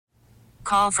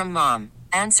call from mom.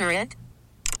 Answer it.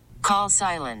 Call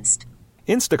silenced.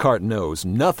 Instacart knows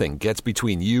nothing gets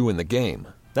between you and the game.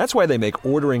 That's why they make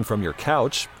ordering from your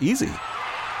couch easy.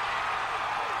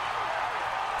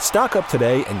 Stock up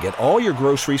today and get all your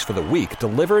groceries for the week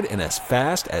delivered in as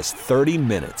fast as 30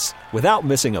 minutes without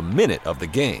missing a minute of the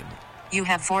game. You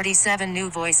have 47 new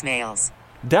voicemails.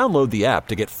 Download the app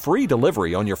to get free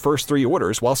delivery on your first 3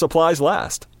 orders while supplies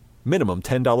last. Minimum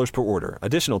 $10 per order.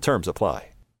 Additional terms apply.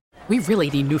 We really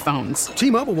need new phones.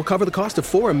 T-Mobile will cover the cost of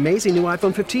 4 amazing new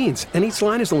iPhone 15s, and each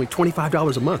line is only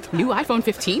 $25 a month. New iPhone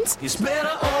 15s? It's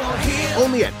better over here.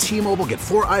 Only at T-Mobile, get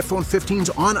 4 iPhone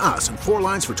 15s on us and 4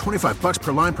 lines for $25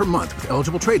 per line per month with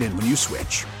eligible trade-in when you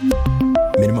switch.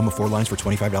 Minimum of 4 lines for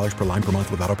 $25 per line per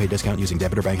month with autopay discount using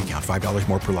debit or bank account. $5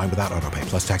 more per line without autopay,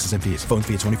 plus taxes and fees. Phone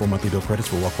fee at 24 monthly bill credits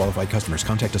for well-qualified customers.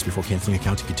 Contact us before canceling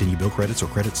account to continue bill credits or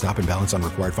credit stop and balance on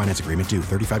required finance agreement due.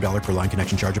 $35 per line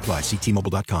connection charge applies. See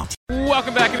T-Mobile.com.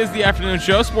 Welcome back. It is the afternoon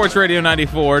show. Sports Radio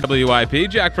 94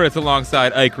 WIP. Jack Fritz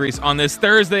alongside Ike Reese on this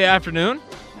Thursday afternoon.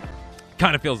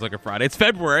 Kind of feels like a Friday. It's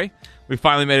February. We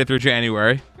finally made it through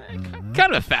January. Kind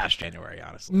of a fast January,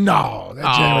 honestly. No,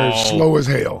 that January is slow as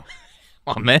hell.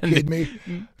 Oh, man. Kidding me?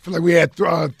 I feel like we had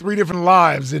 3 different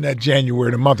lives in that January,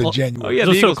 the month of January. Oh, yeah, it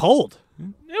was so cold.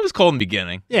 It was cold in the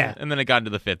beginning. Yeah. And then it got into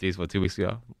the 50s, 2 weeks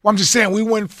ago? Well, I'm just saying, we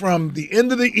went from the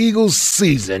end of the Eagles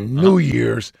season, New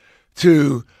Year's,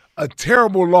 to a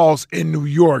terrible loss in New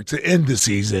York to end the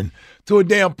season, to a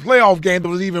damn playoff game that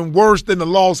was even worse than the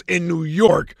loss in New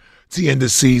York to end the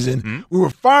season. Mm-hmm. We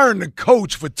were firing the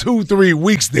coach for 2-3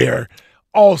 weeks there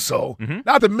also. Mm-hmm.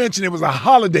 Not to mention it was a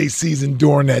holiday season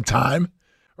during that time,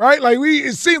 right? Like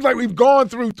it seems like we've gone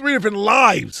through 3 different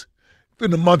lives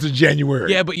in the month of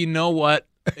January. Yeah, but you know what?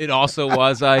 It also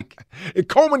was like it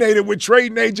culminated with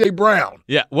trading A.J. Brown.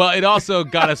 Yeah, well, it also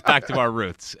got us back to our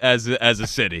roots as a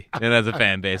city and as a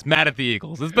fan base. Mad at the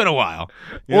Eagles. It's been a while.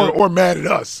 Or mad at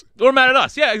us. Or mad at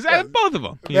us. Yeah, exactly. Both of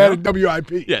them. Mad at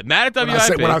WIP. Yeah, mad at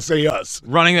WIP. When I say us.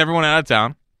 Running everyone out of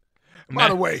town. By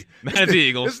the way, mad at the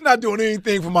Eagles. It's not doing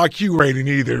anything for my Q rating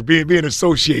either, being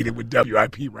associated with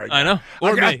WIP right now. I know.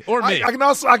 Or me.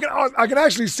 I can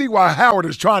actually see why Howard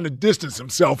is trying to distance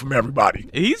himself from everybody.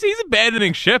 He's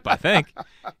abandoning ship, I think.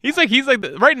 he's like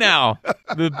right now,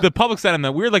 the public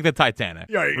sentiment, we're like the Titanic.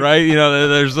 Yeah, right? You know,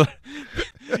 there's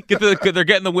they're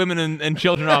getting the women and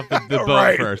children off the boat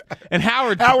right. first. And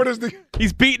Howard is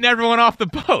he's beating everyone off the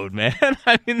boat, man.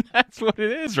 I mean, that's what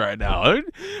it is right now.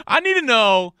 I need to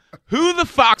know who the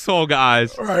foxhole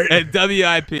guys at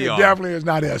WIP it are. Definitely is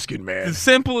not asking, man. As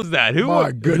simple as that.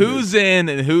 Who's in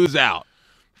and who's out?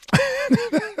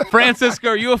 Francisco,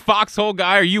 are you a foxhole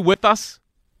guy? Are you with us?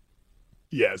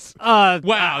 Yes. Wow.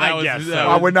 I guess so.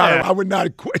 I would not. I would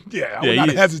not quit. Yeah. I would not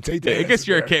hesitate to. I guess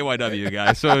you're a KYW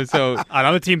guy. So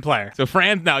I'm a team player. So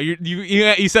Fran's now.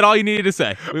 You said all you needed to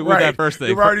say with that first thing.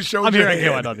 You've already showed. I'm here at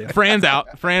KYW. Fran's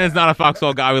out. Fran is not a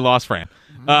foxhole guy. We lost Fran.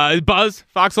 Buzz,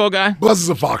 foxhole guy? Buzz is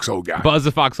a foxhole guy. Buzz is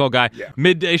a foxhole guy. Yeah.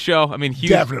 Midday show. I mean, Hugh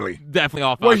definitely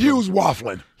all foxhole. Well, Hugh's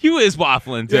waffling. Hugh is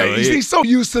waffling, too. Yeah, he's so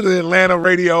used to the Atlanta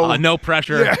radio. No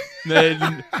pressure.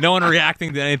 Yeah. No one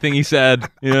reacting to anything he said.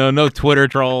 No Twitter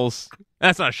trolls.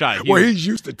 That's not a shot. Well, he's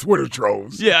used to Twitter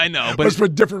trolls. Yeah, I know. But it's for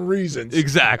different reasons.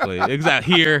 Exactly.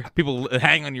 Here, people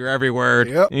hang on your every word.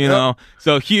 Yep.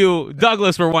 So Hugh,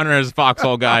 Douglas, we're wondering as a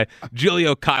foxhole guy.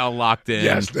 Julio, Kyle locked in.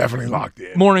 Yes, definitely locked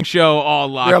in. Morning show, all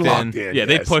locked in. They're locked in. Yeah,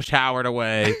 they pushed Howard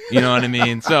away. You know what I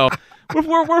mean? So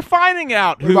we're finding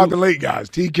out what about the late guys?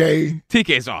 TK?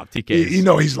 TK's off.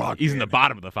 He's locked in. He's in the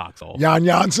bottom of the foxhole. Jan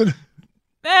Janssen?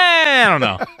 I don't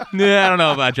know. I don't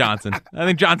know about Johnson. I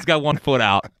think Johnson's got 1 foot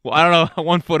out. Well, I don't know.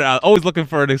 1 foot out. Always looking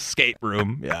for an escape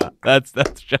room. Yeah, that's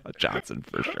Johnson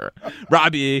for sure.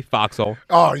 Robbie Foxhole.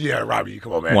 Oh yeah, Robbie.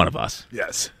 Come on, man. One of us.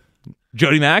 Yes.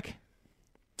 Jody Mack.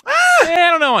 I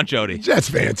don't know on Jody. Jets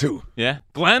fan too. Yeah.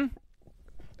 Glenn.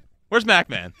 Where's Mac,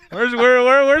 man?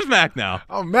 Where's Mac now?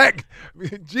 Oh, Mac.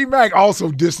 G-Mac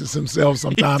also distanced himself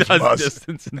sometimes from us.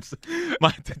 Distance himself.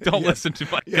 Don't listen to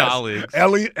my colleagues.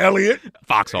 Elliot.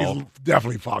 Foxhole. He's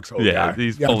definitely Foxhole. Yeah, guy.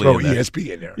 he's fully throw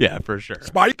ESP in there. Yeah, for sure.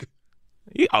 Spike.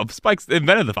 Spike's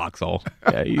invented the foxhole.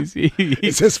 Yeah,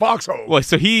 it's his foxhole. Well,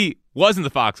 so he was in the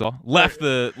foxhole, left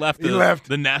the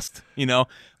nest.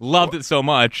 Loved it so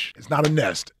much. It's not a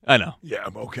nest. I know. Yeah,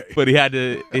 okay. But he had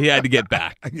to get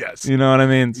back. Yes. You know what I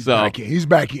mean? He's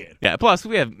back in. Yeah. Plus,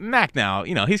 we have Mac now.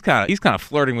 He's kind of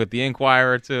flirting with the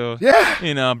Inquirer too.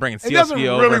 Yeah. Bringing CSP over. He doesn't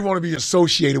really want to be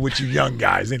associated with you young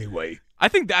guys anyway. I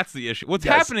think that's the issue. What's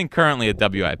happening currently at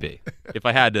WIP, if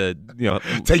I had to,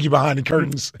 take you behind the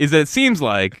curtains, is that it seems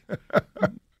like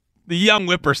the young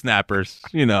whippersnappers,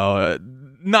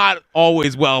 not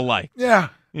always well liked. Yeah.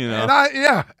 You know, And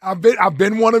I've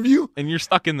been one of you, and you're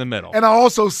stuck in the middle. and I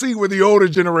also see where the older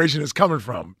generation is coming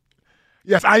from.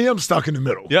 Yes, I am stuck in the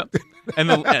middle. Yep. And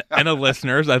the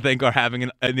listeners, I think, are having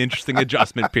an interesting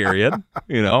adjustment period,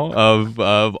 you know,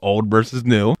 of old versus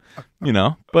new, you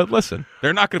know. But listen,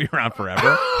 they're not going to be around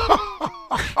forever.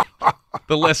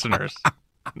 The listeners.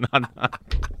 No,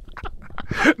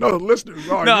 the listeners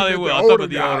are. No, You they meant will. the I'm older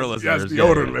talking about the older guys. listeners. Yes, the Yeah,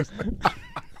 older yeah. listeners.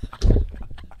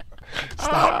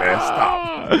 Stop, man.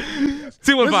 Stop.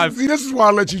 215. This is why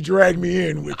I let you drag me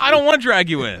in with I don't want to drag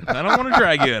you in. I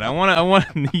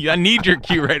need your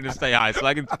Q rating to stay high so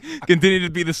I can continue to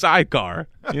be the sidecar.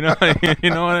 You know what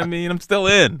I mean? I'm still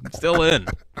in.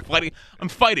 I'm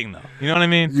fighting though. You know what I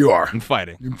mean? You are. I'm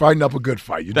fighting. You're fighting up a good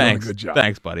fight. You're doing a good job.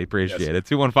 Thanks, buddy. Appreciate it.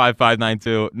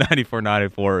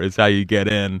 215-592-9494 is how you get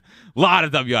in. A lot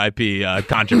of WIP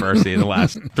controversy in the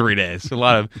last 3 days. A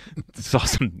lot of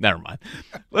awesome. Never mind.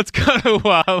 Let's go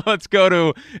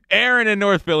to Aaron in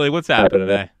North Philly. What's happening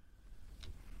today?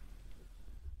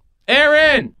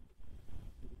 Aaron.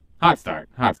 Hot start.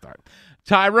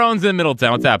 Tyrone's in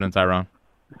Middletown. What's happening, Tyrone?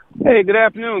 Hey, good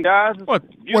afternoon, guys. What up,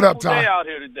 Beautiful Ty? day out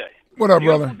here today. What up,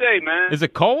 Beautiful brother? day, man. Is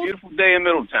it cold? Beautiful day in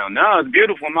Middletown. No, it's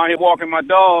beautiful. I'm out here walking my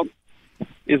dog.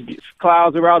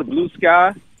 Clouds are out, blue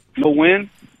sky, no wind.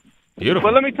 Beautiful.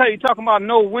 But let me tell you, talking about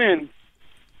no wind,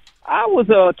 I was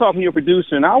talking to your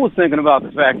producer, and I was thinking about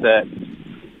the fact that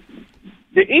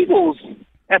the Eagles,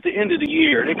 at the end of the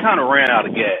year, they kind of ran out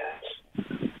of gas.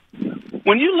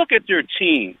 When you look at their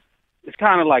team, it's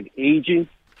kind of like aging.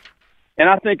 And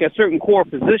I think at certain core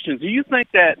positions, do you think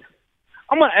that –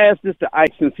 I'm going to ask this to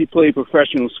Ike since he played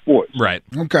professional sports. Right.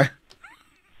 Okay.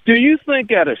 Do you think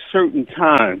at a certain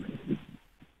time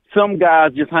some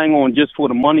guys just hang on just for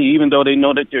the money even though they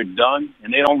know that they're done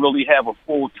and they don't really have a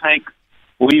full tank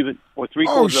or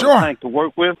three-quarters of a tank to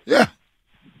work with? Yeah.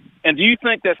 And do you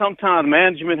think that sometimes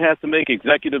management has to make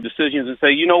executive decisions and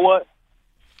say, you know what?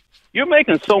 You're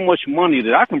making so much money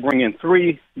that I can bring in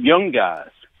 3 young guys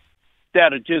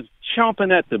that are just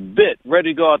chomping at the bit,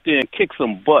 ready to go out there and kick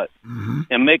some butt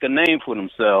and make a name for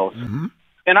themselves.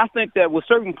 And I think that with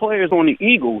certain players on the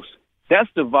Eagles, that's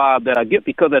the vibe that I get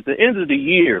because at the end of the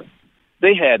year,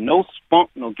 they had no spunk,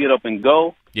 no get up and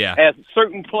go. Yeah. As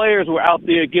certain players were out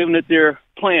there giving it their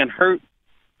playing hurt,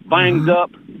 banged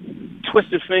up,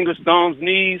 twisted fingers, thumbs,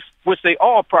 knees, which they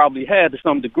all probably had to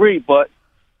some degree, but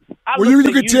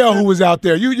you could tell who was out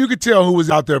there. You could tell who was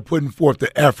out there putting forth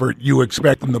the effort you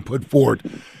expect them to put forward.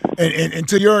 And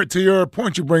to your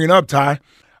point you're bringing up, Ty,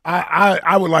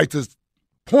 I would like to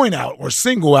point out or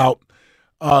single out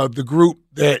the group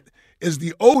that is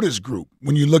the oldest group.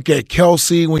 When you look at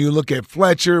Kelsey, when you look at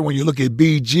Fletcher, when you look at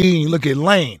BG, and you look at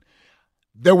Lane,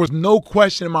 there was no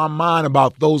question in my mind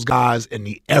about those guys and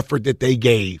the effort that they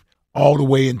gave all the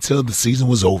way until the season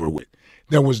was over with.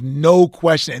 There was no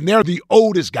question. And they're the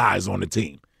oldest guys on the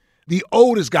team. The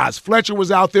oldest guys. Fletcher was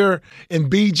out there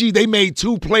and BG. They made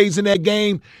 2 plays in that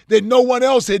game that no one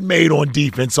else had made on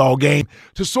defense all game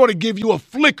to sort of give you a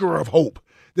flicker of hope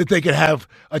that they could have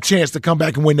a chance to come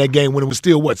back and win that game when it was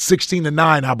still,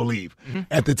 16-9, I believe,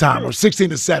 at the time, or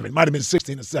 16-7. Might have been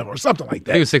 16-7 or something like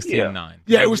that. I think it was 16-9.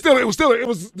 Yeah,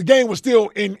 the game was still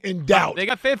in doubt. They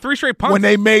got 3 straight punts. When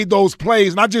they made those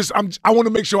plays. And I want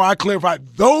to make sure I clarify,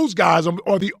 those guys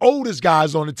are the oldest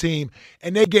guys on the team,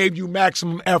 and they gave you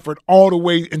maximum effort all the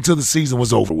way until the season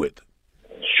was over with.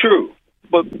 True.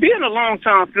 But being a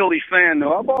longtime Philly fan,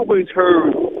 though, I've always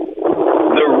heard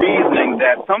the reasoning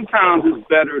that sometimes it's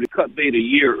better to cut bait a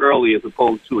year early as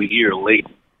opposed to a year late.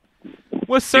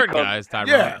 With certain guys, Tyrone,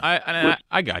 yeah.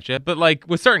 I got you. But like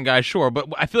with certain guys, sure. But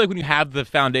I feel like when you have the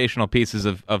foundational pieces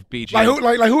of BG, I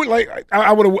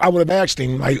would have asked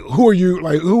him, who are you?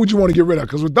 Who would you want to get rid of?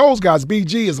 Because with those guys,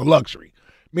 BG is a luxury,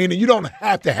 meaning you don't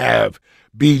have to have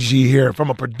BG here from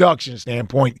a production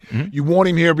standpoint. You want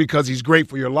him here because he's great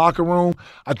for your locker room.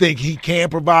 I think he can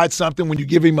provide something when you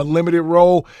give him a limited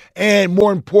role. And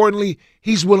more importantly,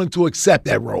 he's willing to accept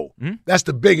that role. That's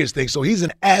the biggest thing. So he's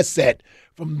an asset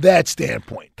from that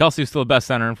standpoint. Kelsey was still the best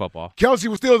center in football. Kelsey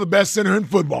was still the best center in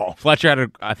football. Fletcher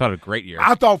had, I thought, a great year.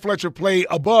 I thought Fletcher played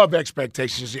above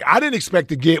expectations this year. I didn't expect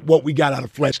to get what we got out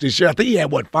of Fletcher this year. I think he had,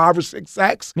 5 or 6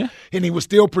 sacks? Yeah. And he was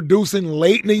still producing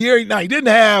late in the year. Now, he didn't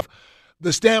have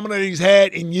the stamina that he's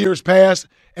had in years past.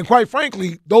 And quite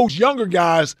frankly, those younger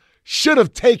guys should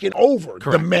have taken over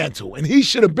the mantle, and he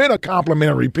should have been a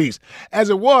complimentary piece.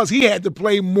 As it was, he had to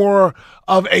play more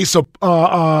of a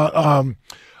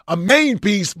main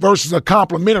piece versus a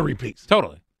complimentary piece.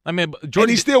 Totally. I mean, and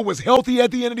he still was healthy at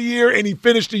the end of the year, and he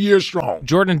finished the year strong.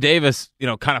 Jordan Davis,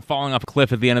 kind of falling off a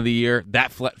cliff at the end of the year.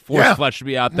 That forced Fletch to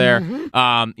be out there.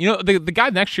 The guy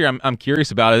next year I'm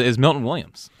curious about is Milton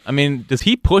Williams. I mean, does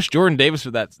he push Jordan Davis for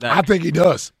that? I think he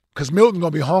does, because Milton's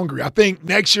going to be hungry. I think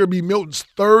next year will be Milton's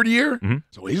third year,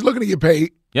 so he's looking to get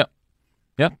paid.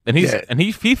 Yep, and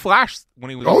he flashed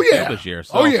when he was this year.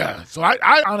 So. So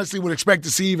I honestly would expect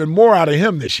to see even more out of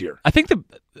him this year. I think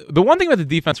the one thing about the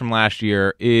defense from last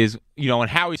year is, when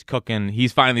Howie's cooking,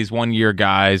 he's finding these 1-year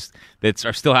guys that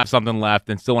still have something left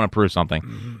and still want to prove something.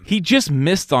 Mm-hmm. He just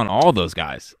missed on all those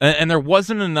guys, and there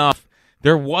wasn't enough.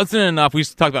 There wasn't enough. We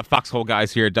used to talk about foxhole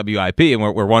guys here at WIP, and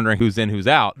we're wondering who's in, who's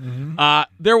out. Mm-hmm.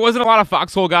 There wasn't a lot of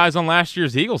foxhole guys on last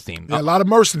year's Eagles team. Yeah, a lot of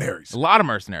mercenaries.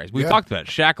 We talked about it.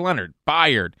 Shaq Leonard,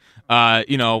 Byard,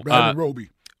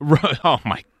 Roby. Oh,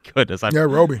 my goodness.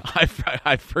 Roby.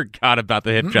 I forgot about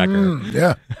the hip checker.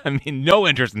 Yeah. I mean, no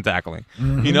interest in tackling.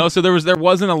 Mm-hmm. So there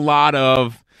wasn't a lot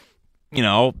of,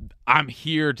 I'm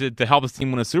here to help this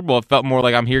team win a Super Bowl. It felt more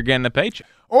like I'm here getting a paycheck.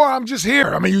 Or I'm just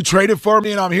here. I mean, you traded for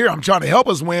me and I'm here. I'm trying to help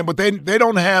us win, but they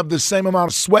don't have the same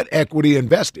amount of sweat equity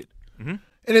invested. Mm-hmm.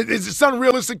 And it's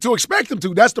unrealistic to expect them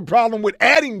to. That's the problem with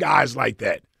adding guys like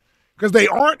that, because they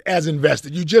aren't as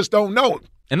invested. You just don't know.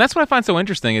 And that's what I find so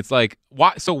interesting. It's like,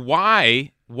 why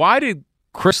did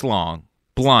Chris Long,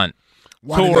 Blunt,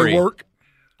 Torrey, did they work?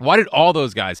 Why did all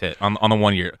those guys hit on the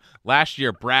 1 year? Last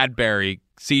year, Bradbury,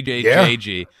 CJ,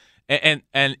 JG. And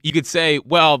you could say,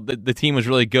 well, the team was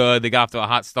really good. They got off to a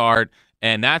hot start,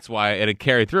 and that's why it had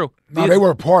carried through. No, they were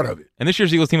a part of it. And this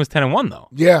year's Eagles team was 10-1, though.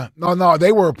 Yeah. No,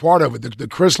 they were a part of it. The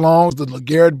Chris Longs, the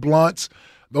LeGarrette Blunts,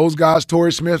 those guys,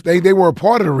 Torrey Smith, they were a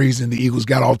part of the reason the Eagles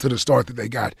got off to the start that they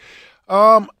got.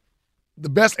 The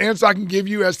best answer I can give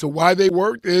you as to why they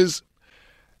worked is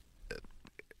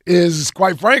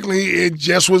quite frankly,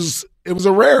 it was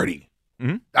a rarity.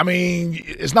 Mm-hmm. I mean,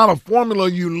 it's not a formula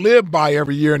you live by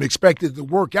every year and expect it to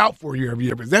work out for you every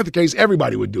year. If that's the case,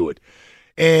 everybody would do it.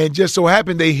 And just so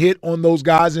happened they hit on those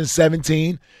guys in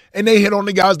 2017, and they hit on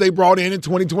the guys they brought in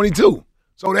 2022.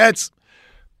 So that's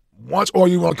once, or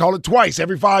you want to call it twice,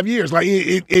 every 5 years. Like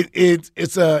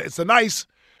it's a nice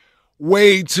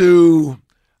way to,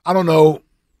 I don't know,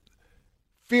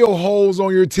 fill holes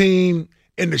on your team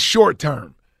in the short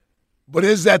term. But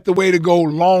is that the way to go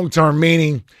long term?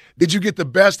 Meaning, did you get the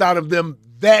best out of them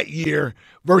that year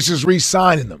versus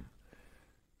re-signing them?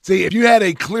 See, if you had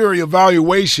a clear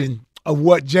evaluation of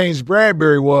what James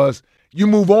Bradbury was, you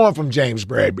move on from James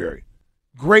Bradbury.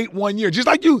 Great 1 year. Just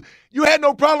like you had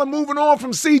no problem moving on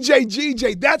from CJ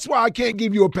GJ. That's why I can't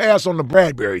give you a pass on the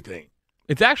Bradbury thing.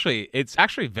 It's actually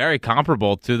very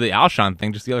comparable to the Alshon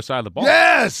thing, just the other side of the ball.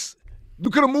 Yes. You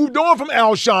could have moved on from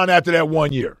Alshon after that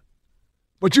 1 year.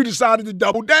 But you decided to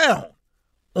double down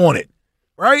on it,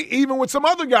 right? Even with some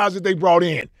other guys that they brought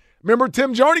in. Remember,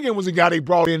 Tim Jernigan was a guy they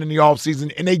brought in the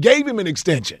offseason, and they gave him an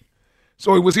extension.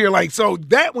 So it was here so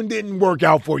that one didn't work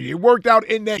out for you. It worked out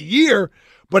in that year,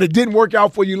 but it didn't work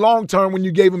out for you long term when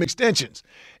you gave him extensions.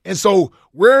 And so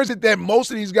where is it that most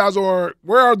of these guys are,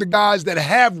 where are the guys that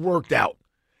have worked out?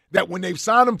 That when they've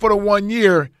signed them for the 1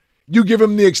 year, you give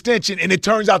them the extension, and it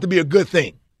turns out to be a good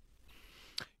thing.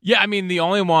 Yeah, I mean, the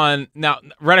only one – now,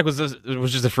 Reddick was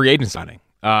just a free agent signing.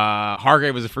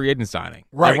 Hargrave was a free agent signing.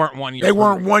 Right. They weren't 1 year. They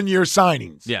weren't 1 year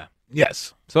signings. Yeah.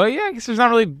 Yes. So, yeah, I guess there's not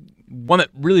really one that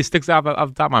really sticks out off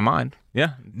the top of my mind.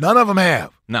 Yeah. None of them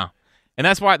have. No. And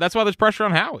that's why there's pressure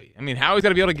on Howie. I mean, Howie's got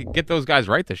to be able to get those guys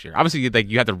right this year. Obviously,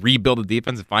 you have to rebuild the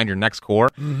defense and find your next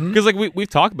core. Because, we've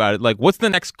talked about it. What's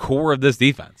the next core of this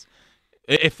defense?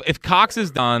 If Cox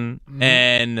is done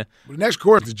and the next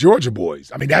core is the Georgia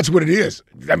boys. I mean, that's what it is.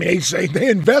 I mean, they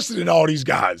invested in all these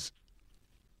guys.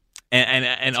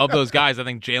 And of those guys, I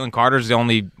think Jalen Carter's the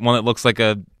only one that looks like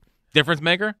a difference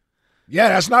maker. Yeah,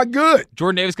 that's not good.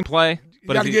 Jordan Davis can play.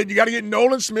 But you got to get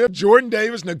Nolan Smith, Jordan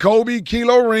Davis, N'Kobe,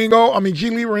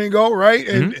 Kelee Ringo, right?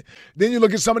 And then you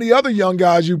look at some of the other young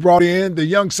guys you brought in, the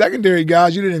young secondary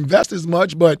guys. You didn't invest as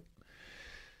much, but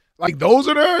those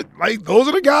are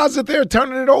the guys that they're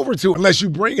turning it over to, unless you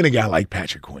bring in a guy like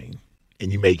Patrick Queen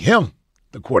and you make him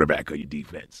the quarterback of your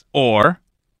defense. Or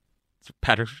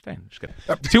Patrick Surtain. Just kidding.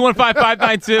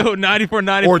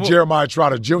 215-592-9494. Or Jeremiah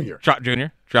Trotter Jr. Trot Jr.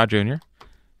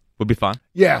 would be fun.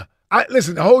 Yeah.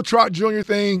 Listen, the whole Trot Jr.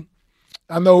 thing,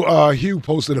 I know Hugh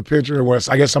posted a picture where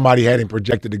I guess somebody had him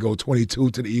projected to go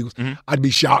 22 to the Eagles. Mm-hmm. I'd be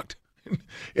shocked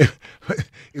if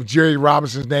Jerry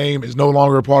Robinson's name is no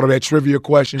longer a part of that trivia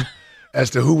question as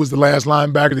to who was the last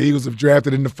linebacker the Eagles have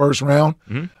drafted in the first round.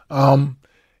 Mm-hmm.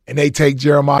 And they take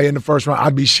Jeremiah in the first round.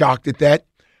 I'd be shocked at that.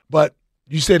 But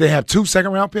you said they have 2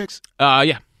 second-round picks?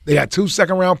 Yeah. They got 2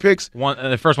 second-round picks?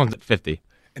 The first one's at 50.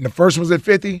 and the first one's at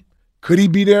 50, could he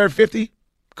be there at 50?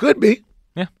 Could be.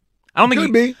 Yeah. I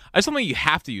just don't think you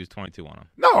have to use 22 on him.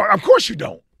 No, of course you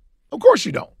don't. Of course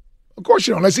you don't. Of course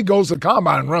you don't, unless he goes to the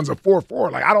combine and runs a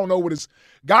 4.4. Like, I don't know what his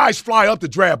guys fly up the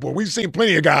draft board. We've seen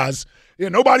plenty of guys.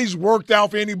 Nobody's worked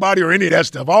out for anybody or any of that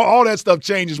stuff. All that stuff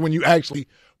changes when you actually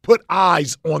put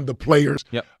eyes on the players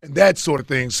and that sort of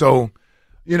thing. So,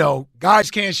 guys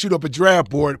can't shoot up a draft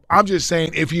board. I'm just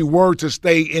saying if he were to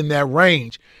stay in that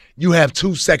range, you have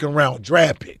 2 second-round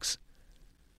draft picks.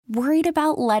 Worried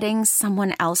about letting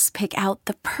someone else pick out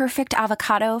the perfect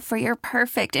avocado for your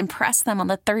perfect impress them on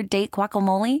the third date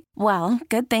guacamole? Well,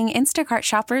 good thing Instacart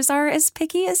shoppers are as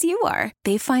picky as you are.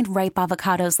 They find ripe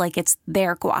avocados like it's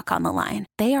their guac on the line.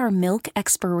 They are milk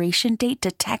expiration date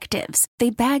detectives.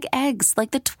 They bag eggs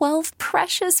like the 12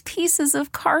 precious pieces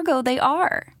of cargo they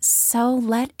are. So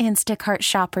let Instacart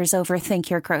shoppers overthink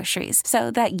your groceries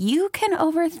so that you can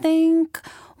overthink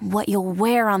what you'll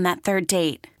wear on that third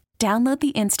date. Download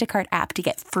the Instacart app to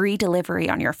get free delivery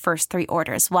on your first 3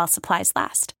 orders while supplies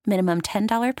last. Minimum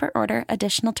 $10 per order.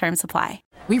 Additional terms apply.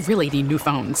 We really need new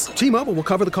phones. T-Mobile will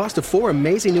cover the cost of 4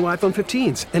 amazing new iPhone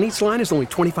 15s, and each line is only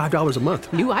 $25 a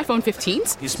month. New iPhone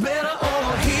 15s? It's better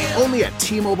over here. Only at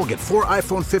T-Mobile, get 4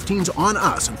 iPhone 15s on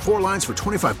us and 4 lines for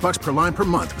 $25 per line per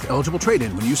month with eligible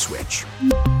trade-in when you switch.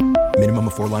 Minimum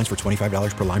of 4 lines for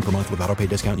 $25 per line per month with autopay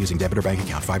discount using debit or bank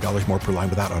account. $5 more per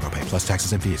line without autopay, plus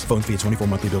taxes and fees. Phone fee at 24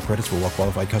 monthly bill credits for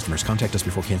well-qualified customers. Contact us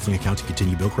before canceling account to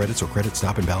continue bill credits or credit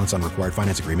stop and balance on required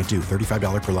finance agreement due.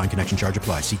 $35 per line connection charge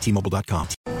applies. See T-Mobile.com.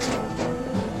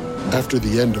 After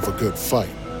the end of a good fight,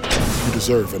 you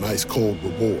deserve an ice-cold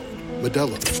reward.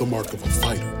 Modelo, the mark of a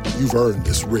fighter. You've earned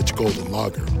this rich golden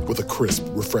lager with a crisp,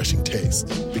 refreshing taste.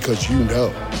 Because you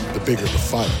know, the bigger the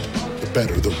fight, the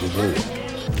better the reward.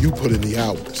 You put in the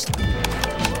hours,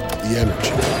 the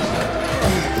energy,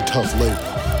 the tough labor.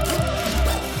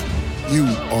 You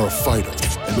are a fighter,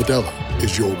 and Modelo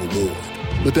is your reward.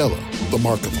 Modelo, the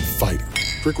mark of a fighter.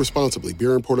 Drink responsibly.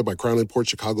 Beer imported by Crown Imports,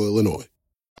 Chicago, Illinois.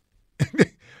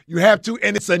 You have to,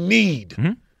 and it's a need.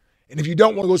 Mm-hmm. And if you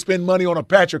don't want to go spend money on a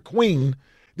Patrick Queen,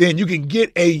 then you can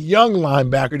get a young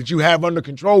linebacker that you have under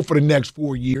control for the next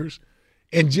 4 years.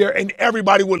 And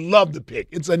everybody would love the pick.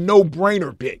 It's a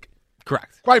no-brainer pick.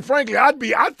 Correct. Quite frankly, I'd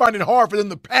find it hard for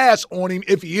them to pass on him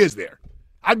if he is there.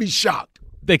 I'd be shocked.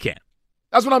 They can't.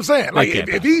 That's what I'm saying. Like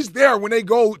if he's there when they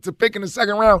go to pick in the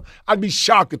second round, I'd be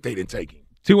shocked if they didn't take him.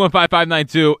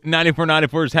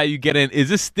 215-592-9494 is how you get in. Is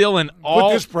this still an all?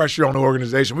 Put this pressure on the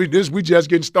organization. We just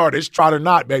getting started. It's try or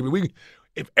not, baby.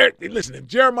 If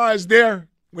Jeremiah's there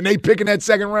when they pick in that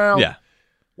second round, yeah.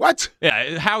 What?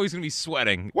 Yeah, Howie's gonna be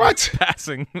sweating. What?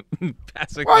 Passing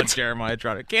what? on Jeremiah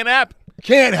Trotter. Can't happen.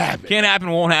 Can't happen. Can't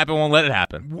happen. Won't happen. Won't let it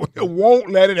happen. It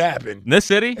won't let it happen. In this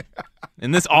city,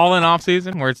 in this all-in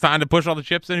offseason where it's time to push all the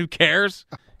chips in, who cares?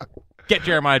 Get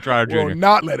Jeremiah Trotter Jr. Will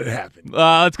not let it happen.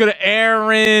 Let's go to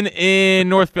Aaron in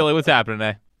North Philly. What's happening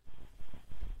today?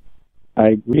 I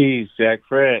agree, Jack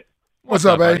Fred. What's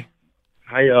up, buddy?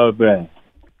 How y'all been?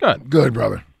 Good,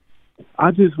 brother. I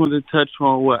just wanted to touch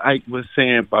on what Ike was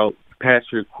saying about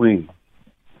Patrick Queen.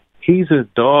 He's a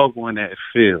dog on that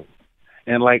field.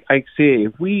 And like Ike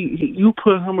said, you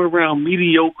put him around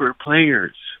mediocre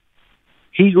players,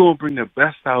 he going to bring the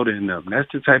best out in them. That's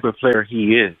the type of player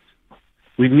he is.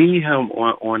 We need him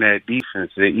on that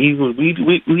defense. The Eagles, we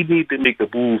need to make a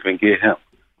move and get him.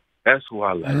 That's who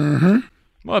I like. Mm-hmm.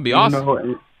 Well, it'd be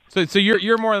awesome. So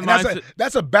you're more than mindset.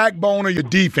 That's a backbone of your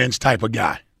defense type of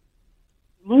guy.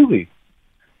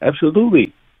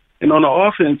 Absolutely. And on the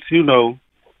offense,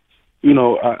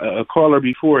 a caller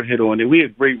before hit on it. We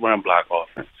had great run block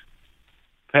offense.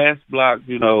 Pass block,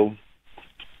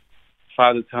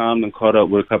 Father Tom done caught up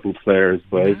with a couple players,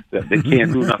 but they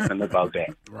can't do nothing about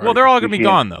that. Right. Well, they're all going to be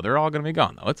gone though.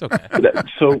 It's okay.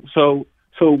 So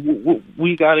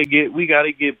we gotta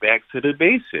get back to the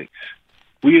basics.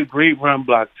 We a great run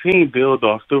block team, build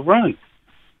off the run.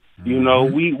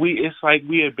 We it's like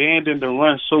we abandoned the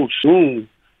run so soon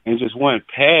and just went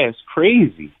past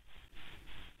crazy.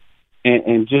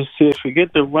 And just said,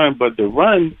 forget the run, but the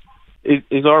run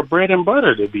is our bread and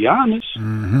butter, to be honest.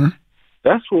 Mm-hmm.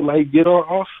 That's what get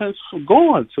our offense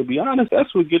going, to be honest.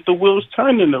 That's what get the wheels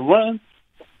turning, the run.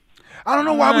 I don't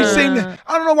know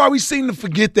why we seem to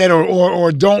forget that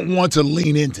or don't want to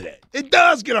lean into that. It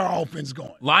does get our offense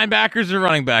going. Linebackers or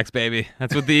running backs, baby.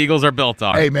 That's what the Eagles are built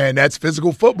on. Hey, man, that's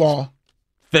physical football.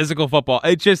 Physical football.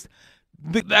 It's just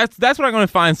that's what I'm going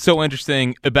to find so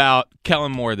interesting about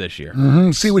Kellen Moore this year.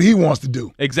 Mm-hmm. See what he wants to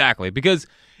do. Exactly, because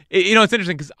it's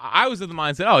interesting because I was of the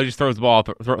mindset, he just throws the ball.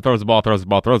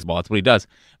 That's what he does.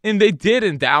 And they did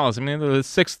in Dallas. I mean, they're the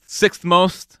sixth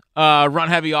most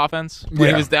run-heavy offense when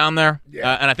he was down there.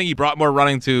 Yeah. And I think he brought more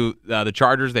running to the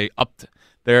Chargers. They upped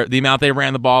the amount they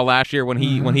ran the ball last year when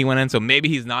he went in. So maybe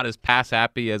he's not as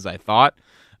pass-happy as I thought.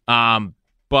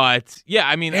 But, yeah,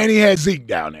 I mean. And he had Zeke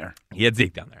down there. He had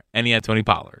Zeke down there. And he had Tony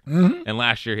Pollard. Mm-hmm. And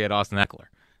last year he had Austin Eckler.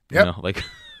 Yep. You know, like,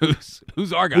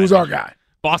 who's our guy? Who's our guy?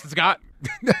 Boston Scott?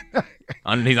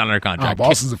 He's under contract.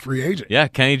 Boston's a free agent. Yeah,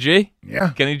 Kenny G.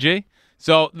 Yeah. Kenny G.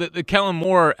 So the Kellen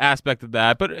Moore aspect of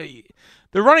that. But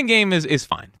the running game is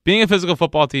fine. Being a physical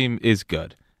football team is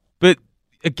good. But,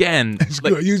 again. It's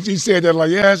good. You said that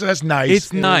like, yes, that's nice.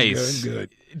 It's nice. It's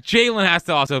good. Jalen has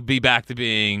to also be back to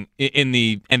being in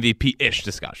the MVP-ish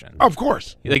discussion. Of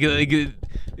course. Like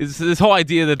this whole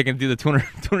idea that they can do the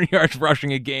 200 yards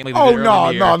rushing a game. Like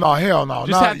no, hell no.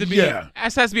 Just have to be.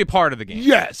 Has to be a part of the game.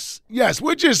 Yes.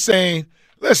 We're just saying.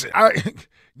 Listen,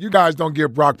 you guys don't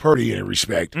give Brock Purdy any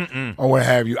respect or what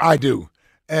have you. I do,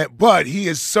 but he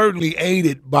is certainly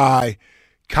aided by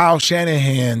Kyle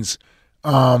Shanahan's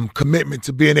commitment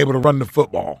to being able to run the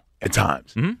football at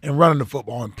times and running the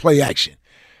football and play action.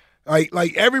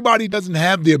 Like everybody doesn't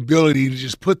have the ability to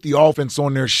just put the offense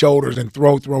on their shoulders and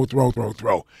throw.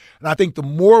 And I think the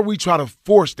more we try to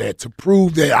force that to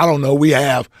prove that, I don't know, we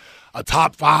have a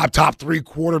top 5, top 3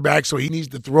 quarterback, so he needs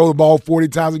to throw the ball 40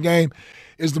 times a game,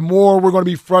 is the more we're going to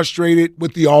be frustrated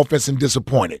with the offense and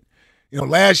disappointed. You know,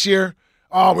 last year,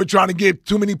 we're trying to get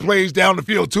too many plays down the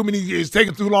field. It's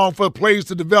taking too long for plays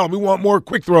to develop. We want more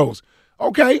quick throws.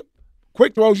 Okay,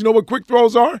 quick throws. You know what quick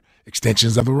throws are?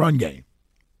 Extensions of the run game.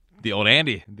 The old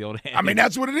Andy. I mean,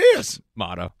 that's what it is.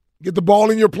 Motto. Get the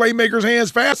ball in your playmakers' hands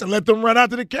fast and let them run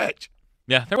out to the catch.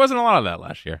 Yeah, there wasn't a lot of that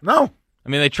last year. No. I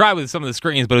mean, they tried with some of the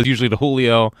screens, but it was usually to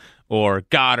Julio or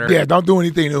Goddard. Yeah, don't do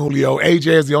anything to Julio. AJ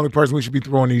is the only person we should be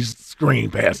throwing these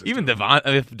screen passes. Even if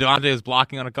Devontae was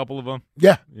blocking on a couple of them.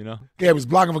 Yeah. You know? Yeah, it was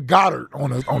blocking for Goddard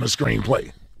on a screen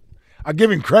play. I give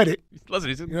him credit. Listen,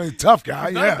 he's a tough guy.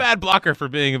 He's not a bad blocker for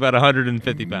being about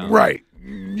 150 pounds. Right.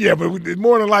 Yeah, but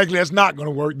more than likely that's not going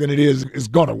to work than it's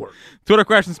going to work. Twitter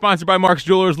question sponsored by Mark's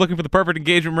Jewelers. Looking for the perfect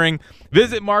engagement ring?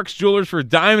 Visit Mark's Jewelers for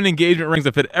diamond engagement rings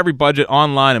that fit every budget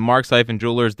online at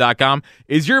marks-jewelers.com.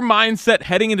 Is your mindset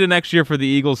heading into next year for the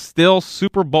Eagles still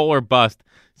Super Bowl or bust?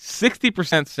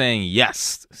 60% saying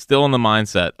yes, still in the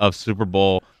mindset of Super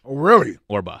Bowl Oh, really?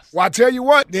 or bust. Well, I tell you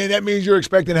what, then that means you're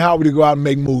expecting Howie to go out and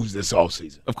make moves this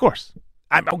offseason. Of course.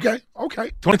 Okay.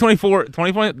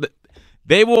 2020,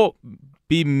 they will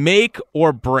be make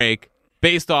or break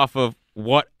based off of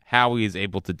what Howie is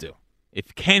able to do.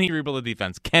 Can he rebuild the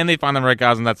defense? Can they find the right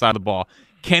guys on that side of the ball?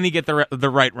 Can he get the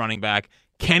right running back?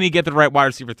 Can he get the right wide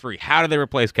receiver 3? How do they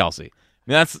replace Kelsey? I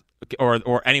mean, that's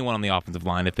or anyone on the offensive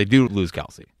line if they do lose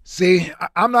Kelsey. See,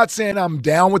 I'm not saying I'm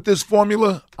down with this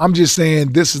formula. I'm just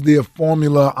saying this is the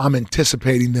formula I'm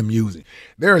anticipating them using.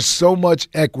 There is so much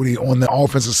equity on the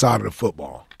offensive side of the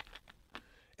football,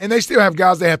 and they still have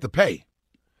guys they have to pay.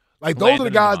 Like those are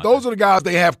the guys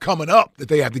they have coming up that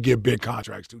they have to give big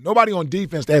contracts to. Nobody on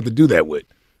defense they have to do that with.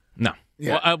 No.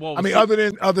 Yeah.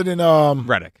 Other than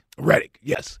Reddick,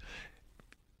 yes.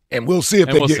 And we'll see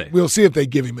if they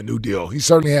give him a new deal. He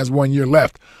certainly has 1 year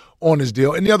left on his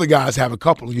deal, and the other guys have a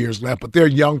couple of years left. But they're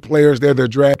young players; they're their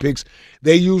draft picks.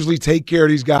 They usually take care of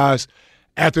these guys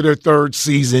after their third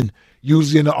season,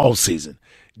 usually in the off season.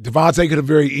 Devontae could have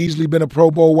very easily been a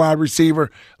Pro Bowl wide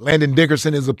receiver. Landon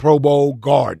Dickerson is a Pro Bowl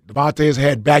guard. Devontae has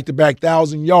had back-to-back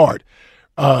 1,000-yard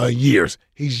years.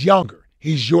 He's younger.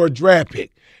 He's your draft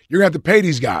pick. You're going to have to pay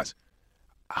these guys.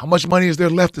 How much money is there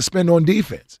left to spend on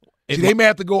defense? They may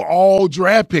have to go all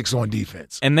draft picks on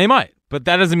defense. And they might, but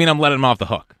that doesn't mean I'm letting them off the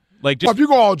hook. If you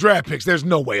go all draft picks, there's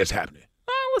no way it's happening.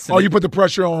 Listen, you put the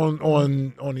pressure on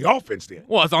the offense then.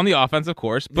 Well, it's on the offense, of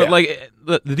course, but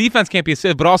the defense can't be a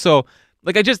sieve, but also –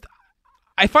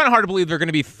 I find it hard to believe they're going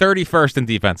to be 31st in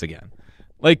defense again.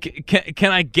 Like,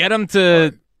 can I get them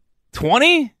to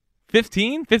 20,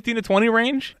 15 to 20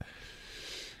 range?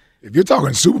 If you're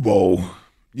talking Super Bowl,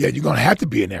 yeah, you're going to have to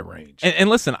be in that range. And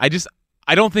listen, I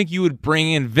don't think you would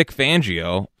bring in Vic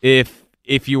Fangio if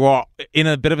you are in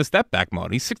a bit of a step back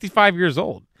mode. He's 65 years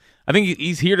old. I think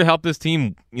he's here to help this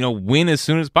team, win as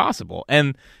soon as possible.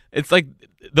 And it's like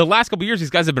the last couple of years, these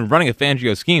guys have been running a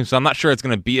Fangio scheme, so I'm not sure it's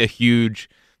going to be a huge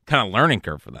kind of learning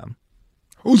curve for them.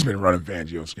 Who's been running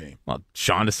Fangio's scheme? Well,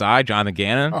 Sean Desai, Jonathan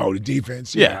Gannon. Oh, the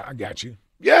defense. Yeah, I got you.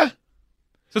 Yeah.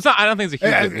 So it's not. I don't think it's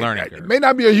a huge learning curve. It may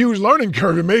not be a huge learning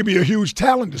curve. It may be a huge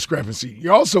talent discrepancy.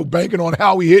 You're also banking on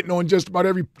how he hitting on just about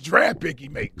every draft pick he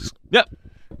makes. Yep.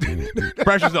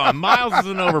 Pressure's on. Miles is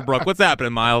in Overbrook. What's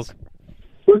happening, Miles?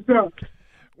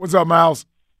 What's up, Miles?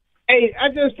 Hey, I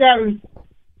just got a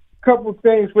couple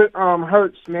things with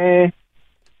Hurts, man.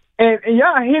 And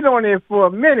y'all hit on it for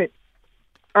a minute.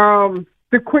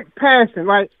 The quick passing,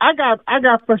 like I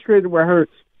got frustrated with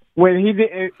Hurts when he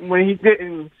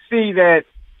didn't see that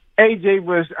AJ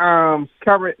was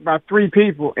covered by 3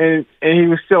 people and he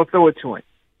was still throw it to him.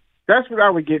 That's what I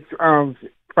would get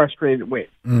frustrated with.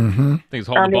 Mm-hmm. Think he's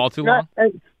holding the ball too long.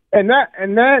 And that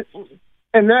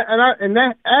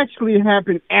actually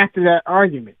happened after that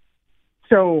argument.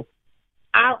 So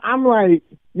I'm like,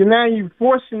 now you're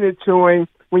forcing it to him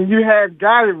when you have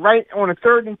got it right on a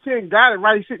 3rd and 10, got it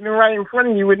right sitting right in front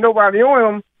of you with nobody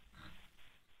on him.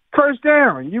 First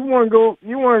down. You want to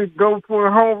go for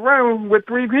a home run with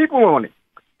 3 people on it.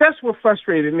 That's what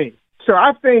frustrated me. So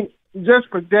I think just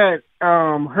for that,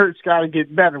 Hurts got to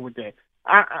get better with that.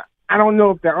 I don't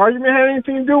know if the argument had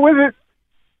anything to do with it,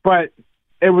 but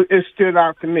it stood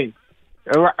out to me.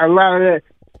 A lot of that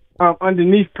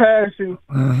underneath passing,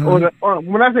 or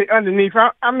when I say underneath,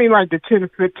 I mean like the 10 to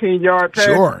 15-yard pass.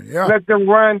 Sure, yeah. Let them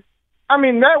run. I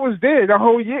mean, that was there the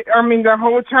whole year. I mean, the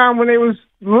whole time when they was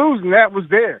losing, that was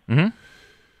there. Mm-hmm.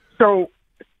 So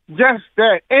just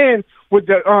that, and with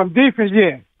the defense,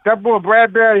 that boy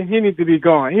Bradbury, he needs to be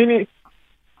gone. He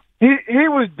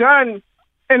was done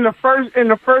in the first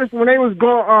when they was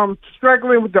going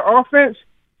struggling with the offense.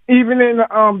 Even in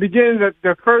the beginning of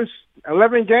the first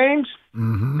 11 games,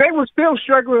 they were still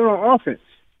struggling on offense.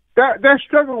 That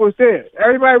struggle was there.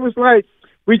 Everybody was like,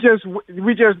 we just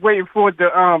waiting for it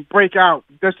to break out,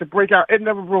 just to break out. It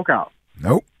never broke out.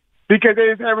 Nope. Because they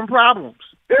was having problems.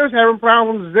 They was having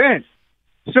problems then.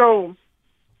 So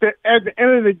at the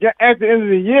end of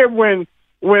the year, when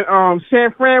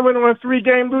San Fran went on a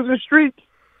 3-game losing streak,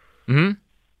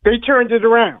 they turned it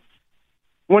around.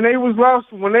 When they was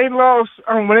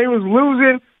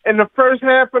losing in the first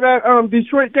half of that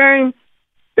Detroit game,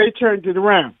 they turned it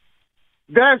around.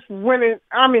 That's winning.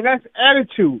 I mean, that's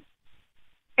attitude.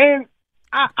 And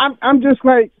I'm just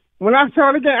like, when I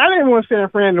saw the game, I didn't want San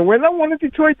Fran to win. I wanted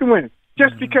Detroit to win,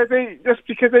 just because they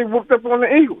whooped up on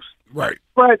the Eagles. Right.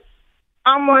 But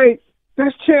I'm like,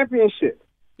 that's championship.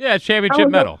 Yeah, championship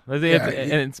medal. And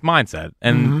it's mindset.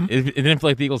 And it didn't feel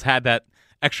like the Eagles had that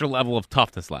extra level of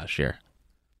toughness last year.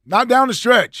 Not down the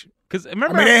stretch. Because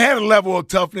remember, they had a level of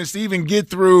toughness to even get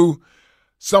through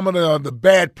some of the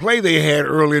bad play they had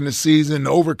early in the season, to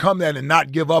overcome that and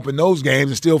not give up in those games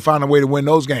and still find a way to win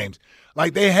those games.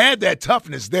 Like, they had that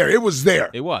toughness there. It was there.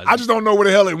 It was. I just don't know where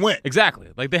the hell it went. Exactly.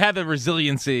 Like, they had the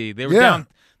resiliency. They were down.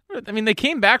 I mean, they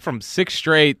came back from 6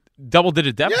 straight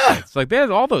double-digit deficits. Like, they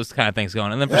had all those kind of things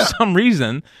going. And then for some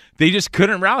reason, they just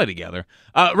couldn't rally together.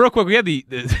 Real quick, we had the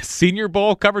Senior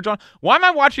Bowl coverage on. Why am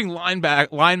I watching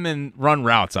linemen run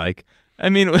routes, Ike? I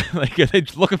mean, like, are they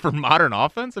looking for modern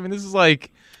offense? I mean, this is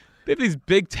like, they have these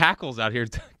big tackles out here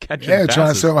catching passes.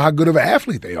 Trying to show how good of an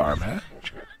athlete they are, man.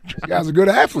 These guys are good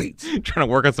athletes. Trying to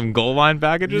work on some goal line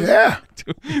packages? Yeah.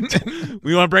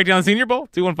 We want to break down the Senior Bowl?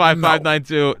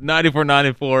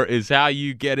 215-592-9494 is how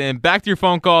you get in. Back to your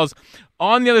phone calls.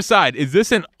 On the other side, is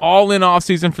this an all-in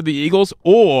offseason for the Eagles,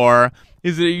 or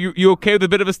is it you okay with a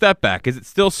bit of a step back? Is it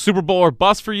still Super Bowl or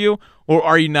bust for you, or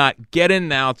are you not? Get in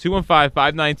now,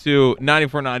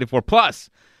 215-592-9494.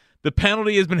 Plus, the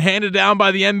penalty has been handed down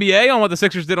by the NBA on what the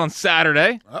Sixers did on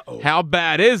Saturday. How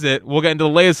bad is it? We'll get into the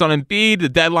latest on Embiid, the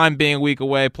deadline being a week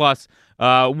away, plus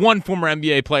one former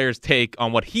NBA player's take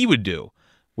on what he would do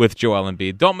with Joel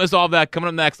Embiid. Don't miss all of that coming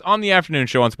up next on the afternoon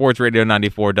show on Sports Radio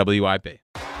 94 WIP.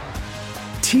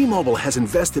 T-Mobile has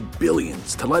invested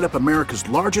billions to light up America's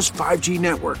largest 5G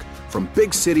network, from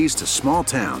big cities to small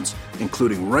towns,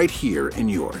 including right here in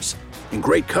yours. And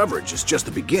great coverage is just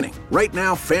the beginning. Right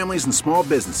now, families and small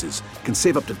businesses can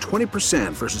save up to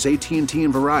 20% versus AT&T and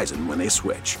Verizon when they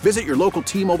switch. Visit your local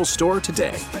T-Mobile store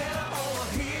today.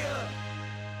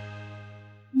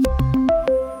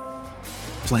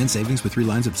 Plan savings with 3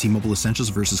 lines of T-Mobile Essentials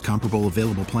versus comparable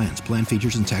available plans. Plan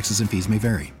features and taxes and fees may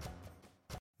vary.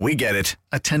 We get it.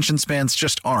 Attention spans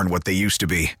just aren't what they used to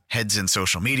be. Heads in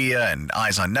social media and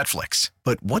eyes on Netflix.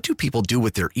 But what do people do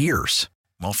with their ears?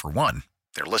 Well, for one,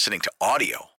 they're listening to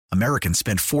audio. Americans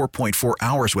spend 4.4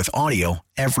 hours with audio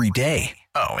every day.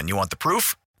 Oh, and you want the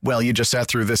proof? Well, you just sat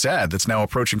through this ad that's now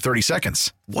approaching 30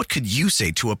 seconds. What could you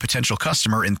say to a potential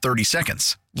customer in 30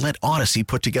 seconds? Let Odyssey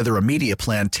put together a media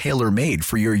plan tailor-made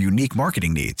for your unique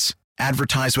marketing needs.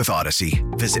 Advertise with Odyssey.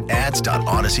 Visit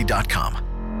ads.odyssey.com.